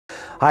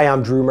Hi,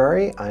 I'm Drew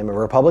Murray. I'm a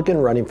Republican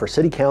running for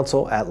City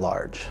Council at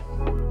large.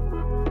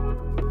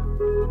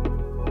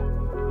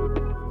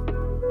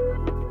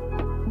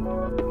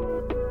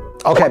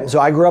 Okay,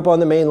 so I grew up on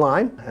the main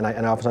line, and I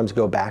oftentimes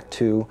go back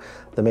to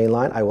the main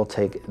line. I will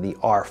take the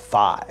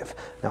R5.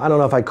 Now, I don't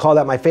know if I call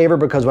that my favorite,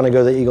 because when I go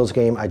to the Eagles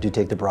game, I do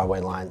take the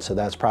Broadway line. So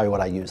that's probably what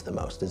I use the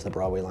most, is the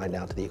Broadway line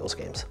down to the Eagles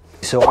games.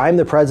 So I'm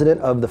the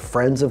president of the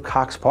Friends of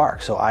Cox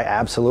Park. So I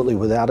absolutely,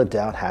 without a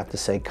doubt, have to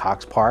say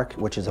Cox Park,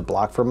 which is a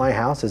block from my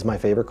house, is my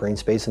favorite green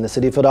space in the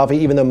city of Philadelphia,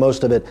 even though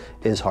most of it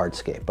is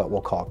hardscape, but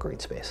we'll call it green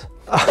space.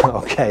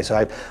 Okay,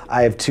 so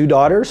I have two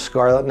daughters,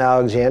 Scarlett and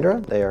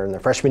Alexandra. They are in their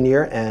freshman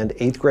year and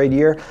 8th grade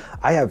year.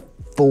 I have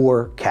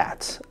 4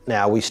 cats.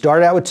 Now, we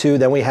started out with 2,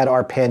 then we had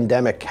our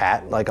pandemic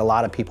cat, like a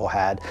lot of people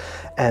had.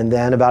 And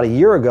then about a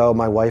year ago,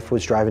 my wife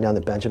was driving down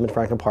the Benjamin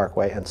Franklin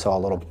Parkway and saw a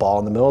little ball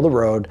in the middle of the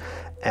road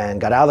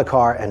and got out of the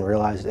car and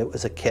realized it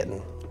was a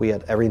kitten. We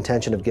had every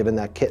intention of giving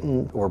that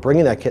kitten, or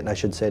bringing that kitten, I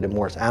should say, to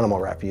Morris Animal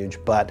Refuge,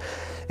 but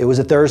it was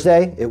a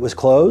Thursday, it was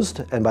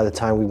closed, and by the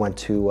time we went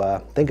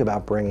to think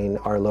about bringing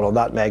our little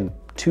nutmeg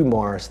to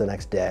Morris the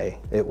next day,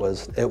 it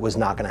was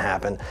not gonna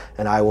happen,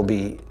 and I will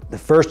be the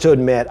first to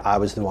admit I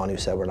was the one who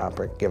said we're not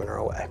giving her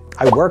away.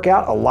 I work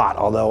out a lot,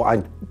 although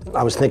I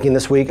was thinking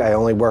this week I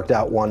only worked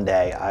out one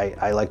day.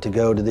 I like to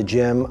go to the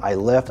gym, I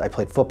lift, I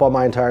played football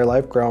my entire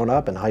life growing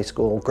up in high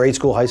school, grade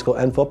school, high school,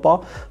 and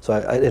football. So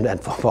I didn't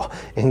football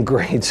in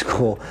grade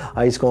school,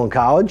 high school, and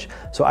college.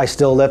 So I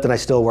still lift and I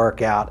still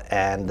work out,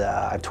 and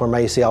I've torn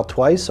my ACL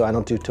twice, so I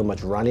don't do too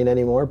much running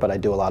anymore, but I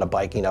do a lot of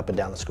biking up and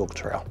down the Schuylkill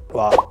Trail.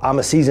 Well, I'm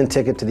a season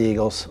ticket to the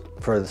Eagles,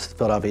 for the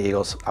Philadelphia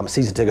Eagles. I'm a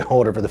season ticket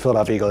holder for the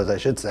Philadelphia Eagles, I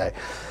should say.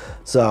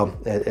 So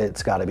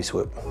it's gotta be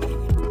Swoop.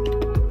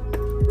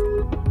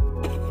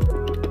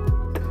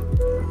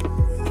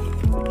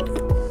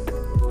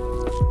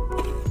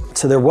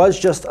 So there was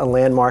just a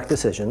landmark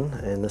decision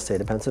in the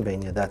state of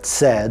Pennsylvania that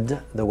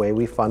said the way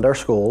we fund our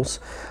schools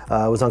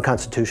was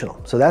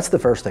unconstitutional. So that's the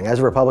first thing. As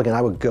a Republican,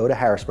 I would go to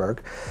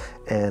Harrisburg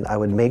and I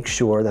would make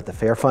sure that the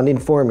fair funding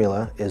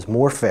formula is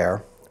more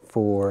fair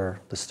for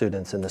the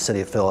students in the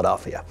city of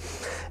Philadelphia.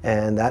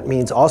 And that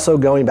means also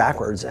going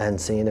backwards and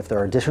seeing if there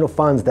are additional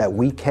funds that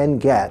we can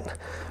get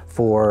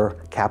for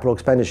capital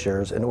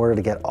expenditures in order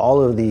to get all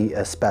of the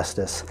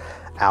asbestos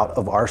out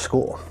of our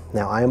school.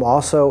 Now, I am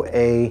also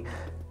a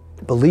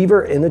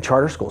believer in the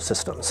charter school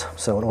systems.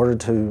 So in order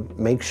to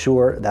make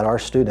sure that our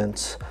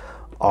students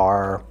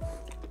are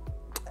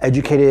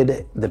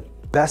educated the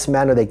best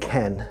manner they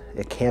can,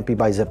 it can't be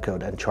by zip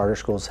code, and charter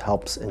schools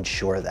helps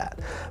ensure that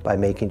by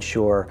making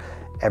sure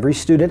every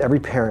student, every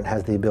parent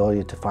has the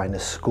ability to find a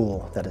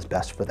school that is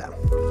best for them.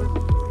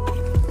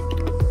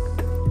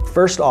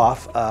 First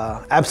off,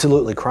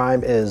 absolutely,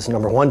 crime is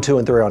number 1, 2,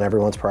 and 3 on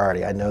everyone's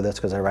priority. I know this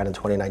because I ran in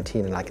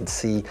 2019 and I can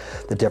see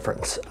the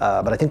difference.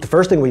 But I think the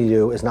first thing we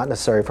do is not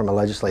necessary from a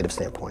legislative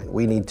standpoint.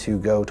 We need to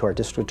go to our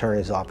district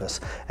attorney's office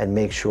and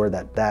make sure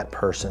that that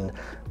person,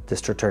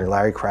 District Attorney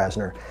Larry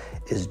Krasner,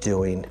 is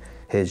doing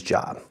his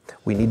job.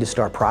 We need to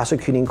start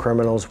prosecuting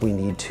criminals. We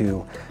need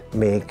to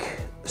make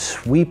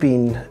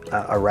sweeping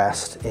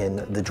arrests in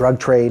the drug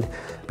trade,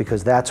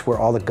 because that's where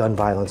all the gun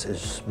violence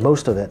is,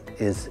 most of it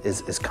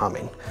is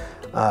coming.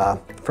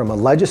 From a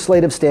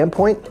legislative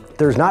standpoint,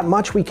 there's not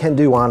much we can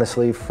do,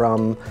 honestly,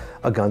 from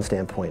a gun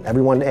standpoint.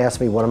 Everyone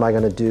asks me, what am I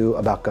going to do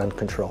about gun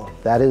control?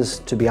 That is,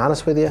 to be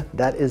honest with you,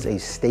 that is a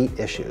state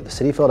issue. The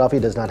city of Philadelphia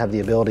does not have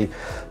the ability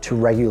to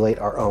regulate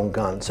our own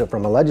guns. So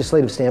from a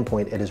legislative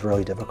standpoint, it is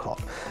really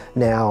difficult.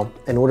 Now,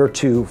 in order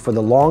for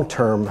the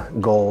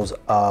long-term goals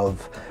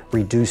of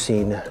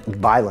reducing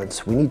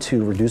violence, we need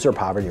to reduce our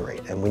poverty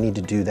rate, and we need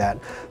to do that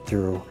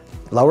through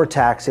lower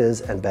taxes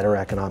and better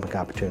economic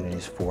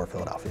opportunities for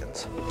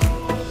Philadelphians.